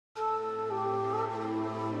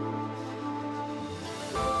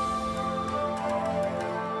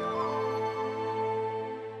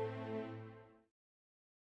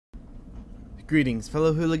Greetings,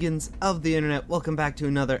 fellow hooligans of the internet. Welcome back to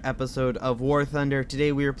another episode of War Thunder.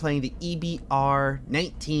 Today we are playing the EBR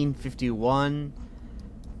 1951.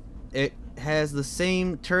 It has the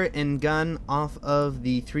same turret and gun off of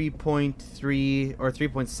the 3.3 or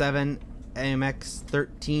 3.7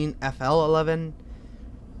 AMX-13 FL11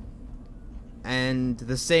 and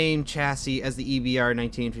the same chassis as the EBR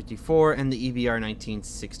 1954 and the EBR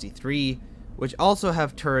 1963, which also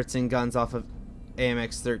have turrets and guns off of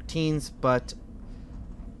AMX-13s, but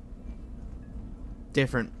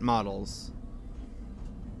different models.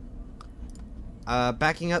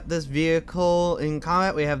 Backing up this vehicle in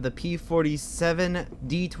combat, we have the P-47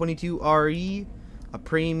 D-22RE, a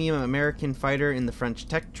premium American fighter in the French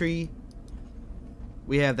tech tree.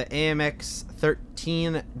 We have the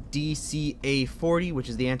AMX-13 DCA-40, which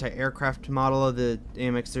is the anti-aircraft model of the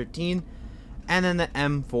AMX-13, and then the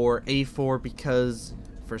M4A4 because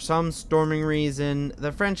for some storming reason,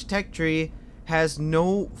 the French tech tree has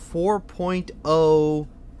no 4.0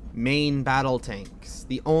 main battle tanks.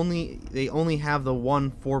 They only have the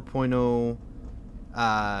one 4.0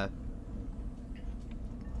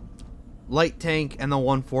 light tank and the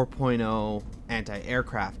one 4.0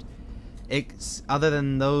 anti-aircraft. Other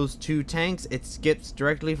than those two tanks, it skips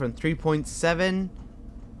directly from 3.7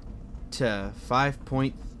 to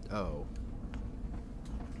 5.0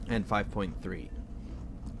 and 5.3.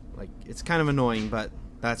 Like, it's kind of annoying, but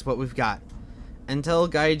that's what we've got. Until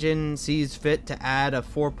Gaijin sees fit to add a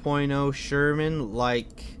 4.0 Sherman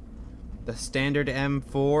like the standard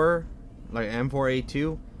M4, like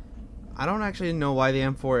M4A2. I don't actually know why the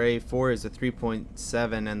M4A4 is a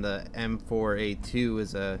 3.7 and the M4A2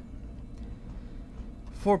 is a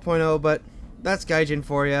 4.0, but that's Gaijin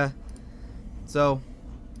for you. So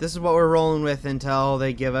this is what we're rolling with until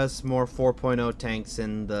they give us more 4.0 tanks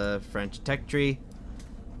in the French tech tree.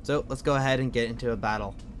 So let's go ahead and get into a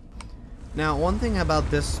battle. Now, one thing about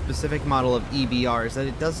this specific model of EBR is that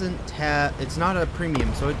it's not a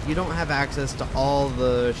premium, so you don't have access to all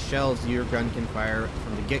the shells your gun can fire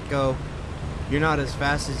from the get-go. You're not as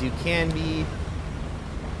fast as you can be,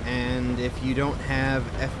 and if you don't have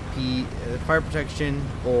fire protection,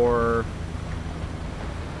 or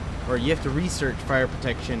you have to research fire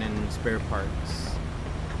protection and spare parts.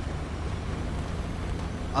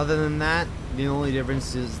 Other than that, the only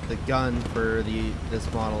difference is the gun for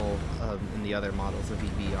this model and the other models of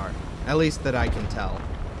EBR, at least that I can tell.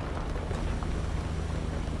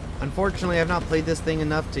 Unfortunately, I've not played this thing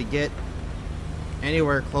enough to get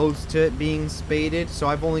anywhere close to it being spaded, so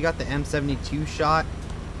I've only got the M72 shot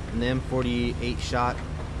and the M48 shot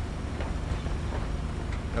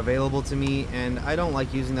available to me, and I don't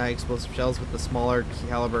like using the high explosive shells with the smaller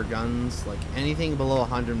caliber guns. Like anything below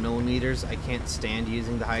 100 millimeters, I can't stand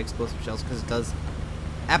using the high explosive shells because it does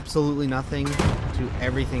absolutely nothing to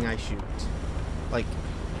everything I shoot. Like,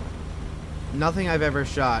 nothing I've ever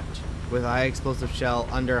shot with a high explosive shell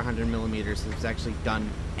under 100 millimeters has actually done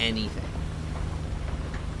anything.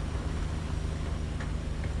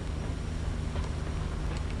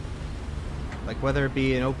 Like, whether it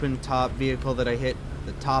be an open top vehicle that I hit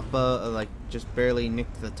the top of, like just barely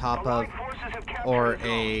nicked the top of, or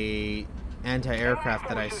a anti-aircraft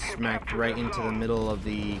that I smacked right into the middle of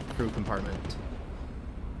the crew compartment.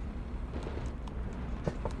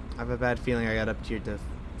 I have a bad feeling I got up tiered to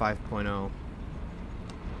 5.0.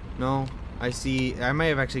 No, I might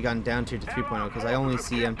have actually gotten down tiered to 3.0 because I only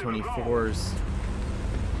see M24s.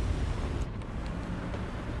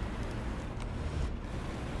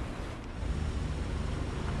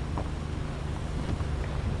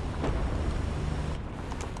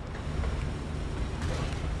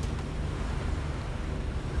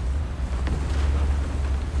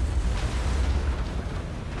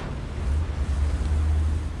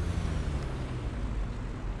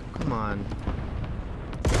 Come on.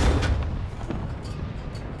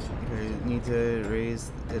 I need to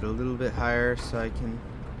raise it a little bit higher so I can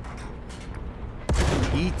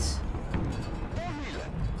eat.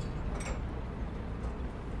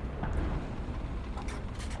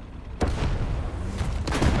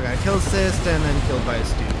 I got kill assist and then killed by a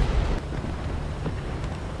student.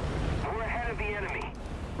 We're ahead of the enemy.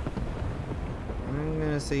 I'm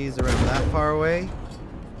gonna say he's around that far away.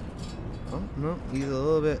 Oh, no, he's a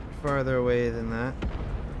little bit farther away than that. Go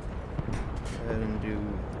ahead and do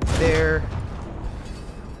there.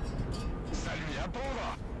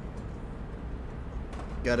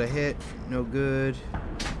 Got a hit, no good.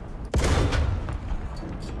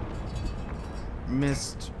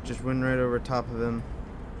 Missed, just went right over top of him.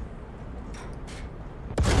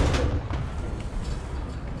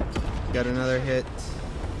 Got another hit.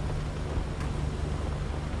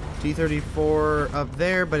 T-34 up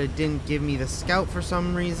there, but it didn't give me the scout for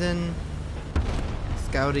some reason.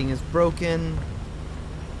 Scouting is broken.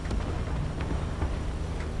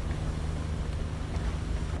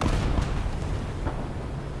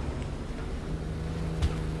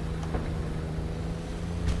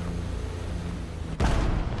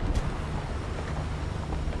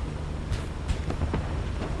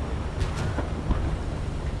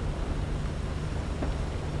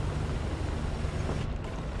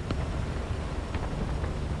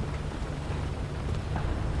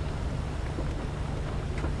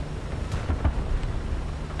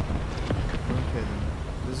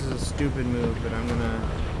 Stupid move, but I'm gonna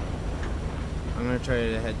try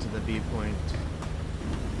to head to the B point.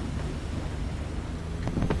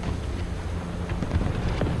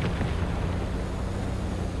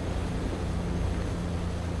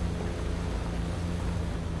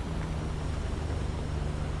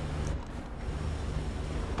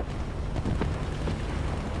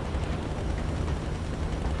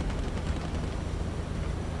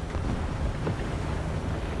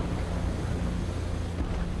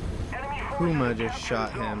 Puma just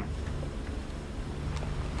shot him.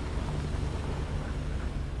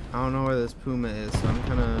 I don't know where this Puma is, so I'm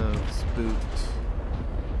kind of spooked.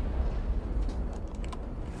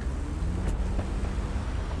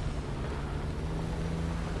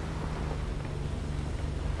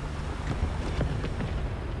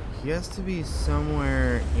 He has to be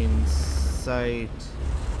somewhere in sight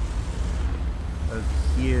of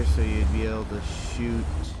here so you'd be able to shoot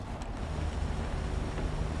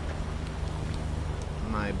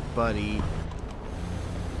my buddy.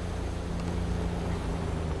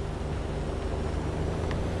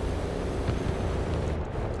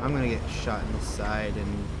 I'm gonna get shot in the side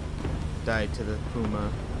and die to the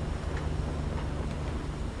Puma.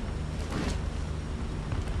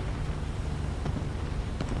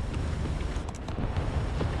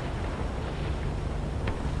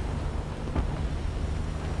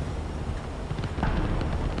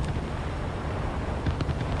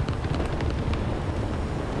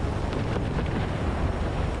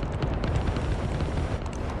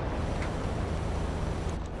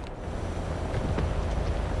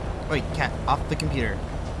 Wait, cat, off the computer.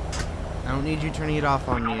 I don't need you turning it off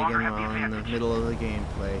on me again while I'm in the middle of the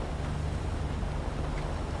gameplay.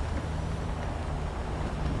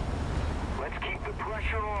 Let's keep the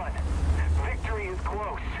pressure on. Victory is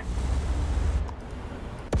close.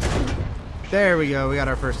 There we go, we got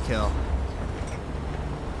our first kill.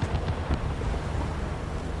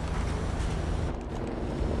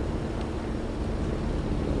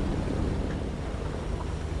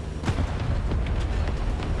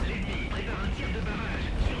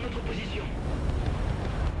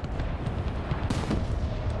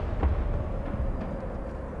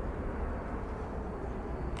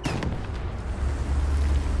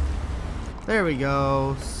 There we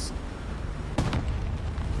go.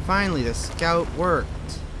 Finally, the scout worked.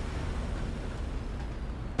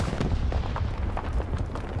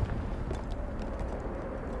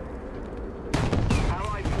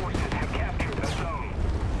 Allied forces have captured the zone.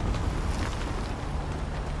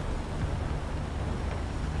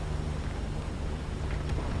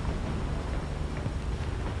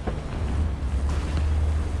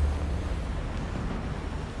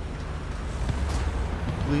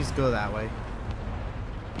 Please go that way.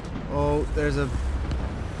 Oh, there's a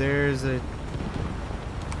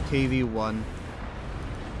KV-1.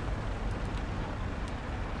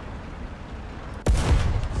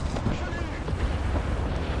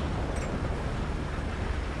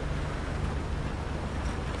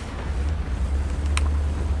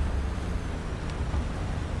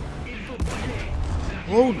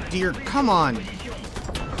 Oh dear, come on.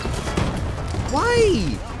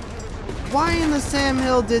 Why? Why in the Sam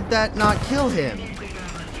Hill did that not kill him?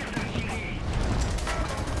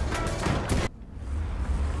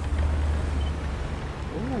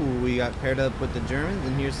 Ooh, we got paired up with the Germans,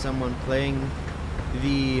 and here's someone playing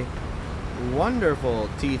the wonderful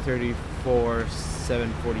T-34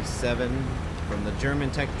 747 from the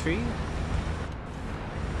German tech tree.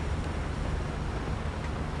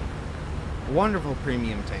 Wonderful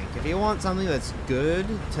premium tank. If you want something that's good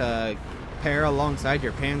to pair alongside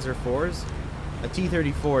your Panzer IVs, a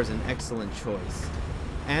T-34 is an excellent choice.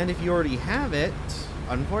 And if you already have it,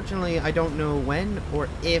 unfortunately I don't know when or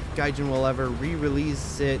if Gaijin will ever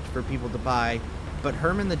re-release it for people to buy, but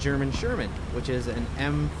Hermann the German Sherman, which is an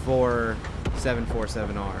M4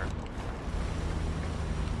 747R.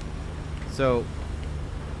 So,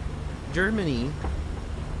 Germany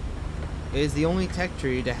is the only tech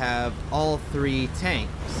tree to have all three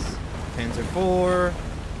tanks. Panzer IV,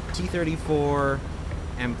 T-34,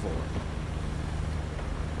 M4.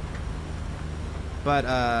 But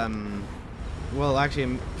well, actually,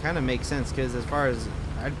 it kind of makes sense because as far as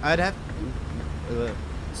I'd have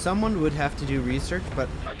someone would have to do research, but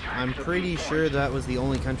I'm pretty sure that was the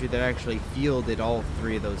only country that actually fielded all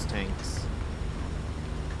 3 of those tanks.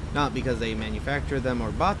 Not because they manufactured them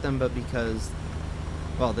or bought them, but because,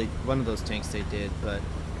 well, one of those tanks they did, but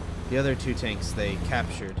the other 2 tanks they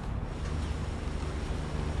captured.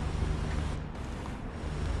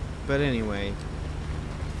 But anyway,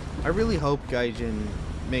 I really hope Gaijin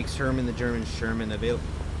makes Sherman, the German Sherman,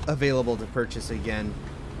 available to purchase again,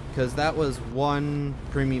 because that was one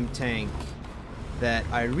premium tank that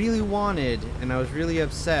I really wanted, and I was really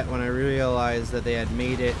upset when I realized that they had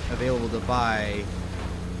made it available to buy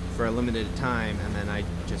for a limited time, and then I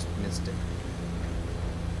just missed it.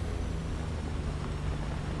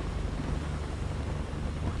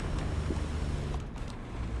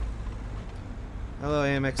 Hello,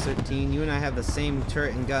 AMX-13. You and I have the same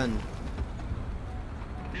turret and gun.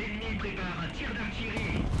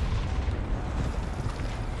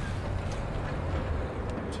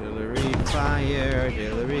 Artillery fire,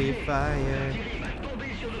 artillery fire.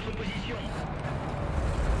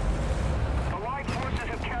 Allied forces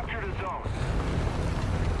have captured a zone.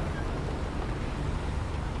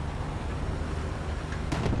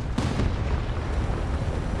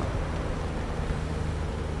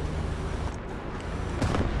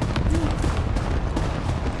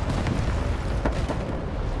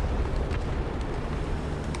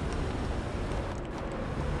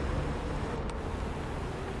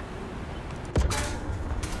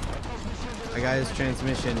 I got his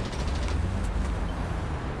transmission.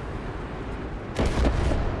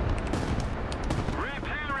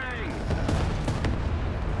 Repairing.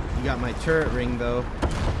 You got my turret ring though.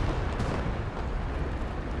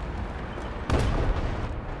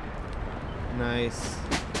 Nice.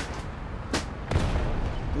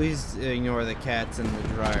 Please ignore the cats in the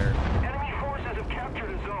dryer. Enemy forces have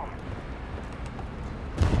captured a zone.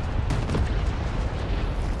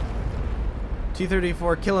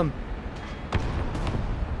 T-34, kill him.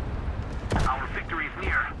 Our victory is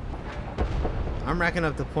near. I'm racking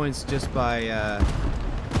up the points just by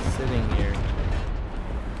sitting here.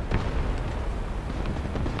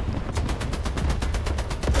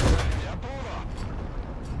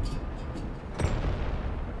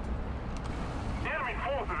 Enemy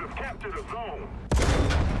forces have captured a zone.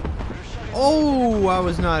 Oh, I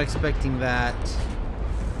was not expecting that.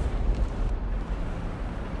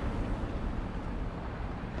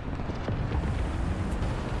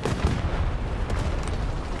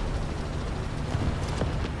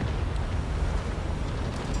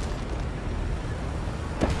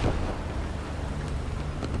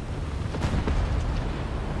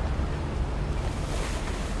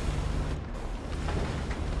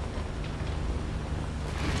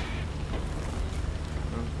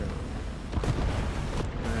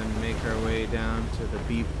 Our way down to the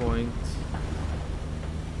B point.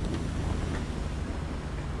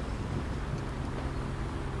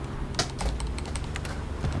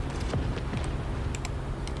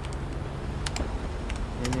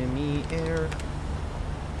 Enemy air.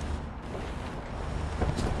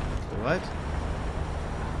 What?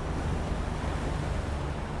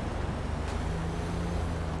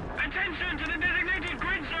 Attention to the designated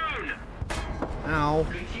grid zone. Ow.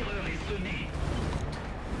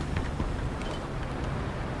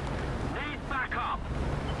 Need backup.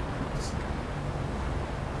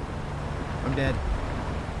 I'm dead.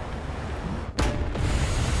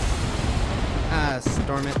 Ah,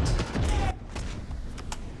 storm it.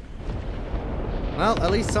 Well,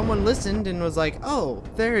 at least someone listened and was like, oh,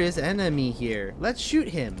 there is enemy here. Let's shoot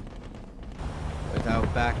him.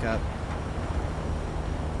 Without backup.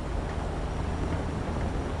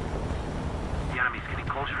 The enemy's getting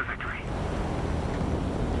closer to victory.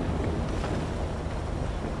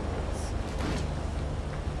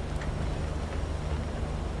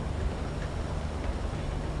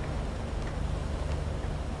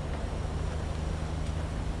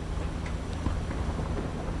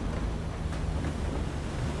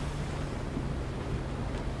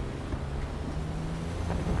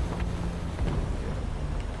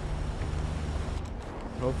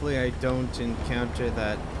 Hopefully I don't encounter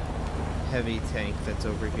that heavy tank that's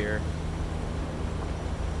over here.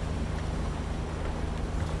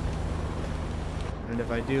 And if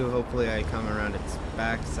I do, hopefully I come around its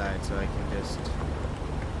backside so I can just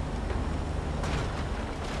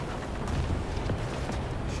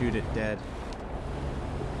shoot it dead.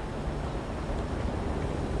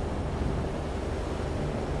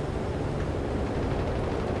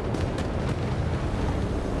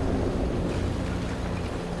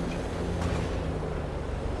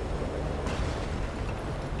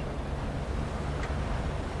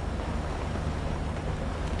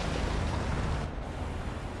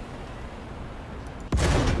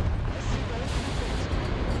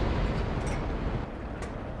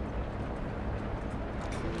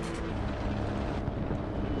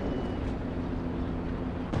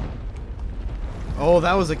 Oh,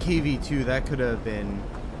 that was a KV-2. That could have been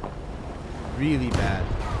really bad.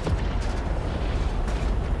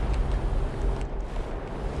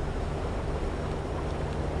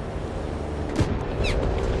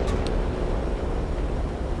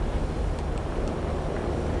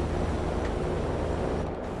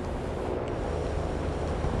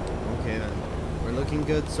 Okay then. We're looking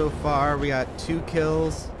good so far. We got 2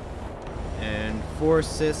 kills and 4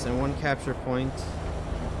 assists and 1 capture point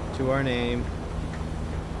to our name.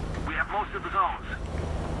 We have most of the zones.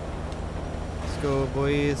 Let's go,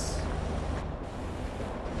 boys.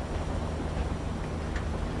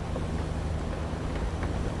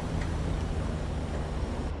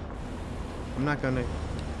 I'm not going to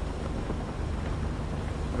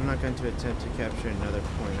attempt to capture another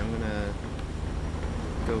point. I'm gonna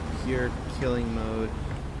go pure killing mode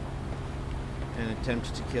and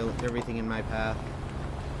attempt to kill everything in my path.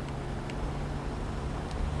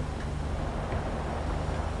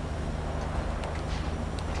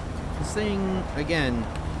 This thing, again,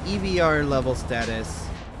 EBR level status.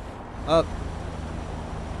 Up.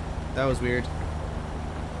 That was weird.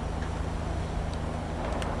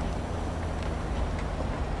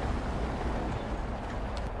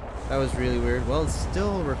 That was really weird. Well, it's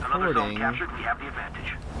still recording. Captured, we have the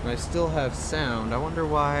advantage. I still have sound. I wonder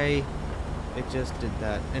why it just did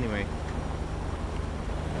that. Anyway.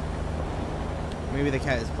 Maybe the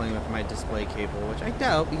cat is playing with my display cable, which I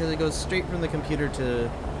doubt because it goes straight from the computer to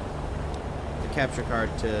the capture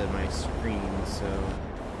card to my screen, so...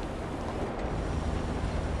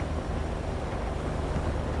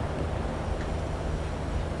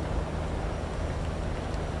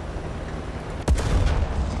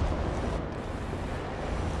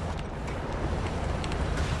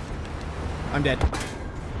 I'm dead.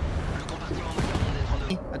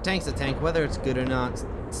 A tank's a tank, whether it's good or not,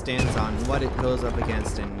 stands on what it goes up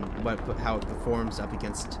against and how it performs up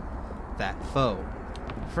against that foe.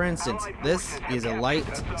 For instance, this is a light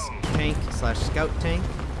tank slash scout tank.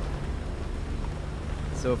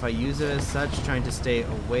 So if I use it as such, trying to stay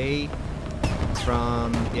away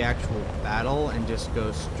from the actual battle and just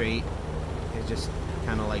go straight, it just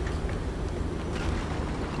kind of like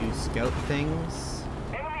do scout things,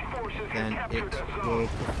 then it will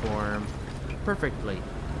perform perfectly.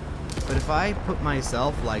 But if I put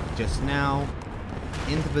myself, like just now,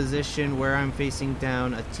 into position where I'm facing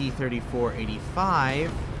down a T-34-85,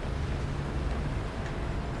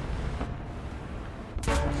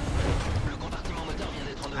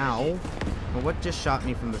 ow, well, what just shot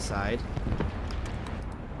me from the side?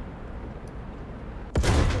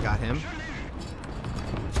 Got him.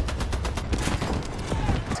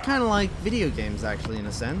 It's kind of like video games, actually, in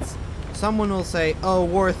a sense. Someone will say, oh,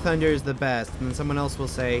 War Thunder is the best, and then someone else will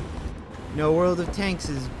say, no, World of Tanks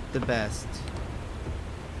is the best.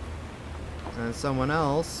 And someone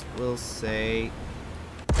else will say,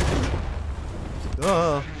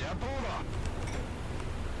 oh.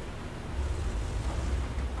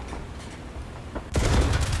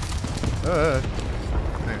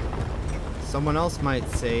 Right. Someone else might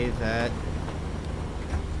say that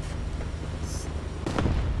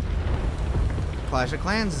Clash of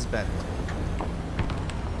Clans is better.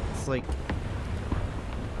 It's like,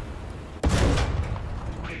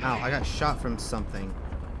 ow, I got shot from something.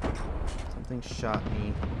 Something shot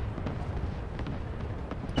me.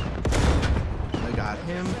 I got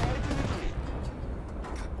him.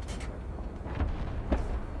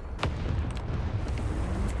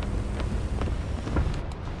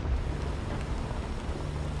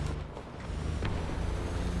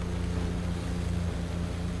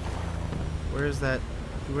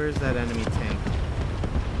 Where's that enemy tank?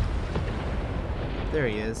 There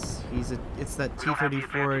he is. It's that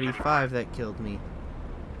T-34-85 that killed me.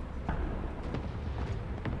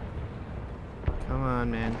 Come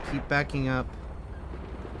on, man. Keep backing up.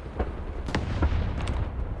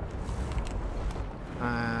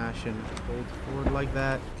 I shouldn't hold forward like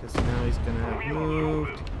that, because now he's gonna have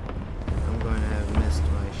moved. I'm going to have missed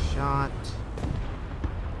my shot.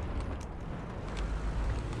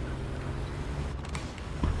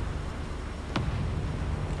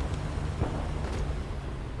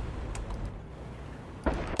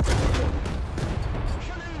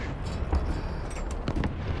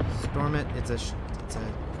 Storm it. It's a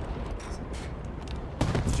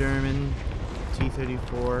German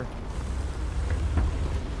T-34.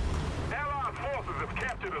 Allied forces have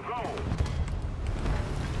captured a zone.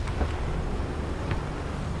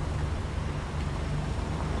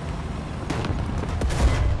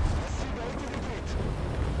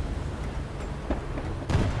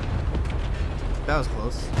 That was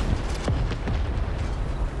close.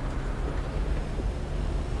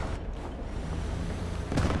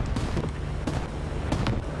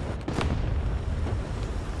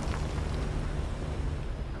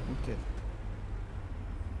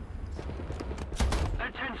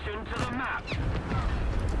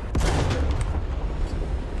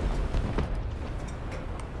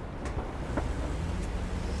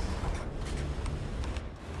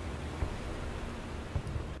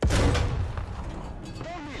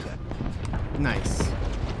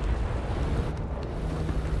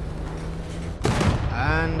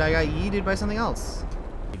 And I got yeeted by something else.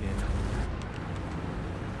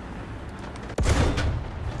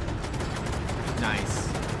 Nice.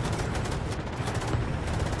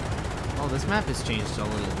 Oh, this map has changed a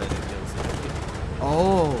little bit, it feels like.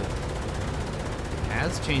 Oh! It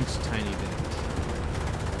has changed a tiny bit.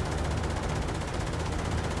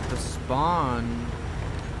 The spawn...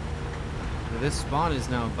 This spawn is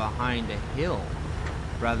now behind a hill,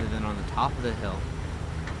 rather than on the top of the hill.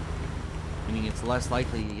 Meaning it's less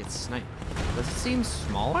likely to get sniped. Does it seem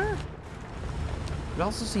smaller? It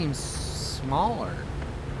also seems smaller.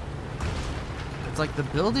 It's like the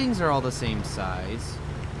buildings are all the same size,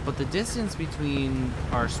 but the distance between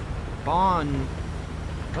our spawn...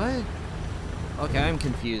 What? Okay, I'm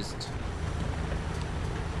confused.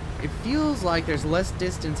 It feels like there's less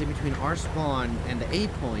distance in between our spawn and the A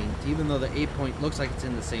point, even though the A point looks like it's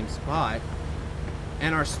in the same spot.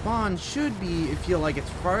 And our spawn should feel like it's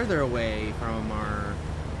farther away from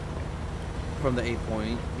the A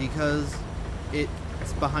point, because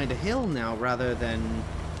it's behind a hill now rather than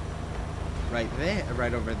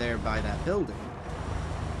right over there by that building.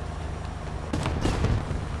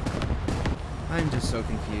 I'm just so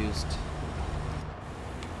confused.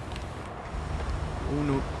 Oh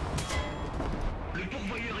no. Le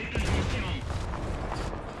pourvoyeur est en mission.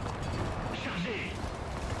 Chargé.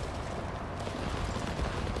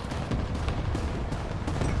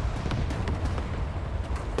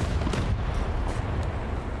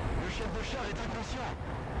 Le chef de char est inconscient.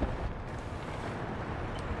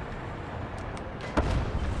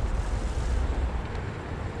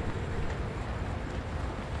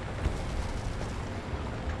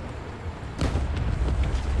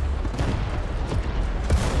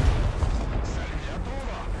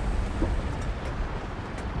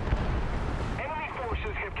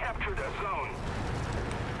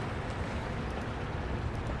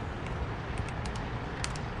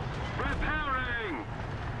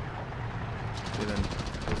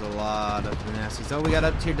 There's a lot of nasties. Oh, we got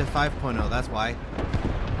up tier to 5.0. That's why.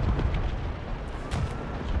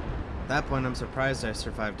 At that point, I'm surprised I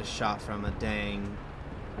survived a shot from a dang.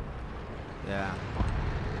 Yeah.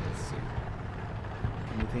 Let's see.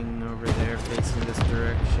 Anything over there facing this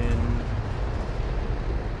direction?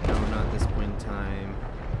 No, not at this point in time.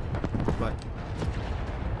 But.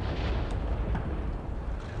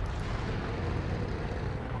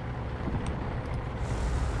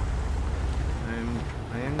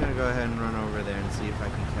 I am going to go ahead and run over there and see if I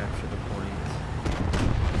can capture the point.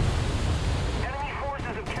 Enemy forces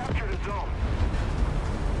have captured a zone.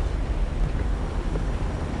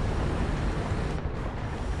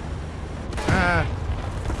 Ah!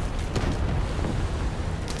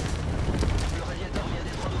 Le radiateur vient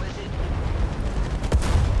d'être endommagé.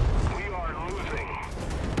 We are losing.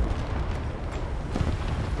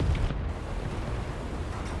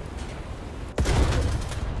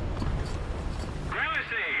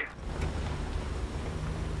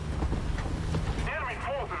 Enemy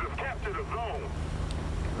forces have captured a zone.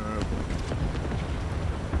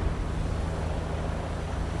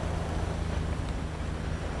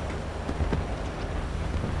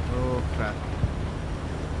 Oh crap.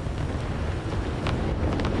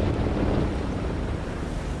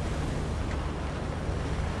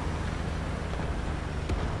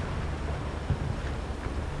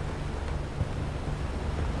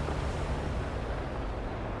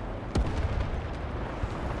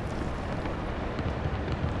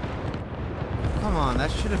 Come on,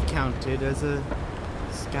 that should have counted as a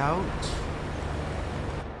scout.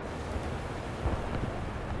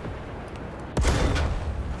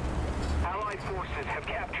 Allied forces have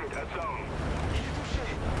captured a zone.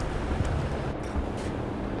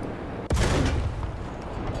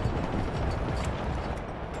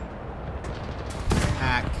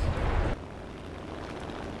 Hack.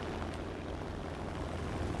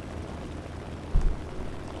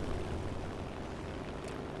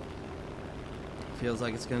 Feels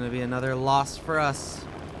like it's gonna be another loss for us.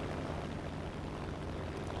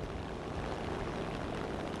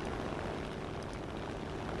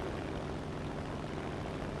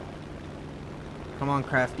 Come on,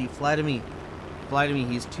 Crafty, fly to me. Fly to me.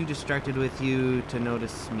 He's too distracted with you to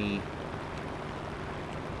notice me.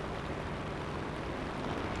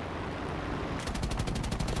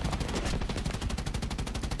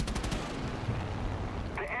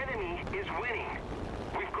 The enemy is winning.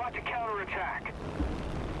 We've got to counterattack.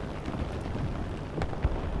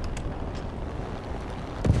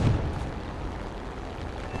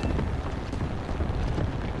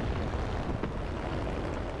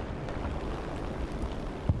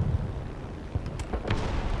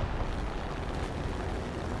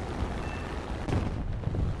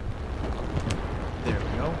 There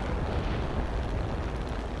we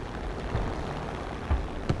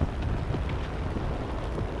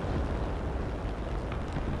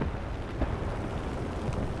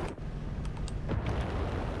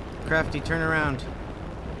Crafty, turn around.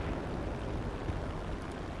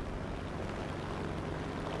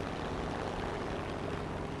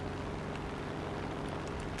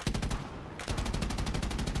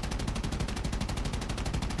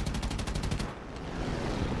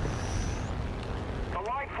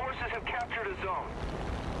 Allied forces have captured a zone.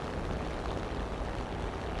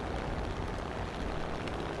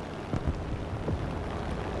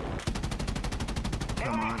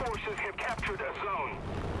 Come Enemy on. forces have captured a zone.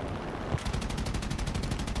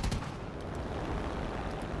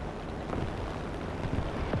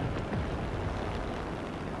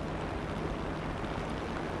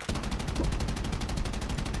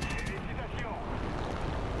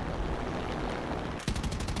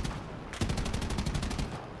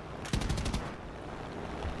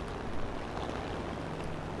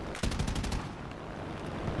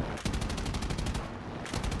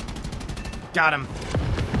 Got him.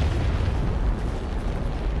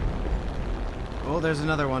 Oh, there's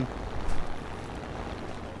another one.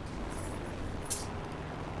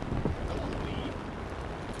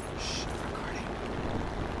 Shh, recording.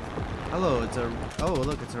 Hello, it's a... Oh,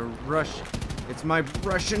 look, it's a Rush. It's my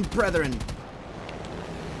Russian brethren.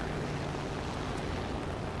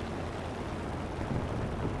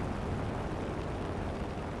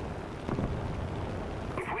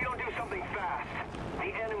 If we don't do something fast,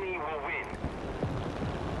 the enemy will win.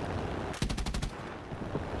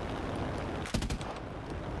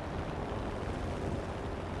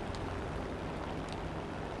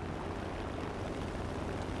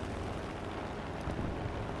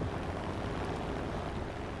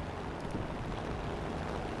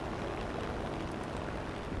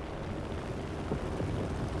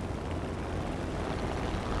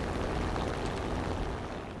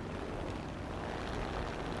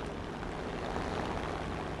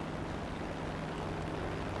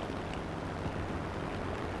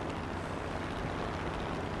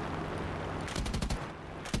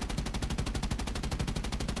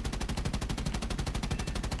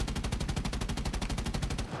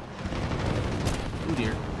 Oh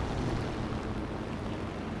dear.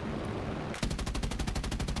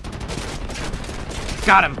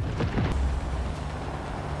 Got him.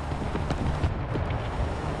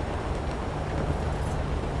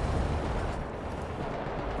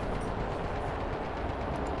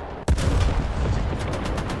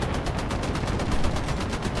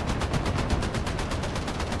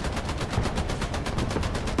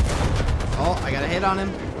 Oh, I got a hit on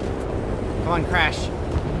him. Come on, crash.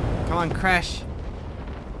 Come on, crash.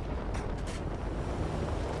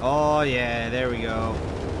 Oh, yeah, there we go.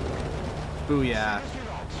 Booyah.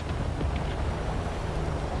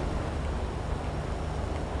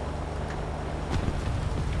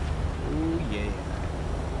 Ooh, yeah.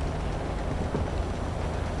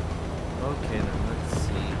 Okay, then, let's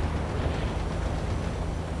see.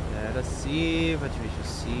 Let us see what we should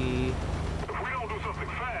see. If we don't do something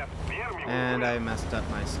fast, the enemy will And win. I messed up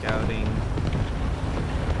my scouting.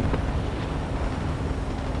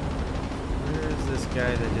 Where's this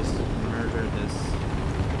guy that just murdered this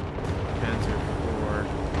Panzer IV?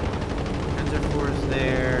 Panzer IV is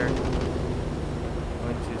there. I'm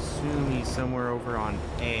going to assume he's somewhere over on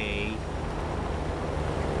A.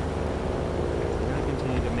 I'm going to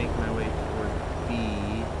continue to make my way toward B.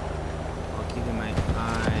 I'll keep my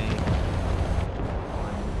eye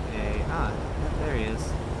on A. Ah, yeah, there he is.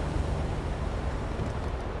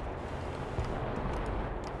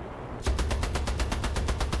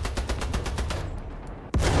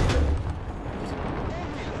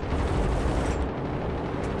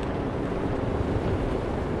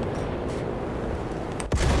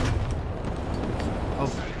 Oh,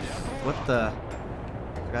 what the?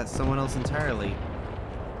 I got someone else entirely.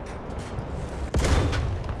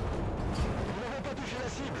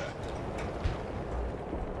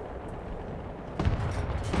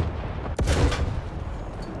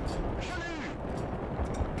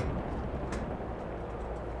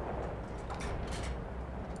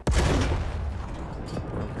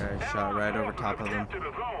 Okay, I shot right over top of him. Captured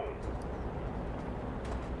a zone.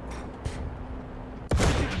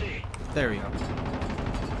 There we go.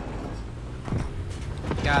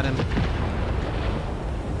 Got him.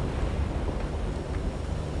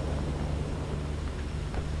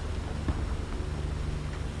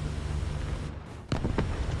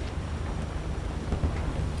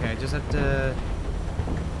 Okay, I just have to...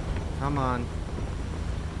 Come on.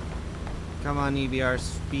 Come on, EBR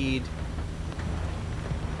speed.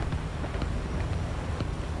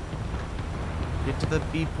 Get to the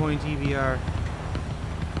B point, EBR.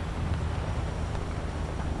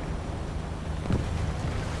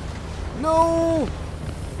 No!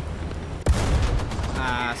 Ah.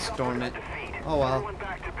 Ah, stormed it. Oh well. Everyone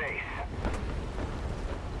back to base.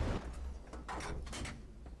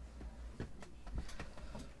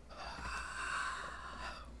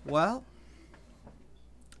 Well,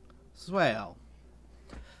 swell.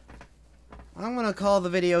 I'm gonna call the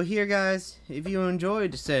video here, guys. If you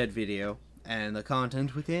enjoyed said video and the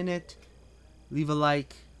content within it, leave a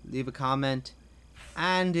like, leave a comment,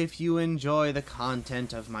 and if you enjoy the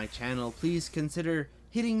content of my channel, please consider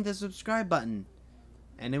hitting the subscribe button.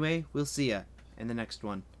 Anyway, we'll see ya in the next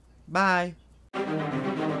one. Bye!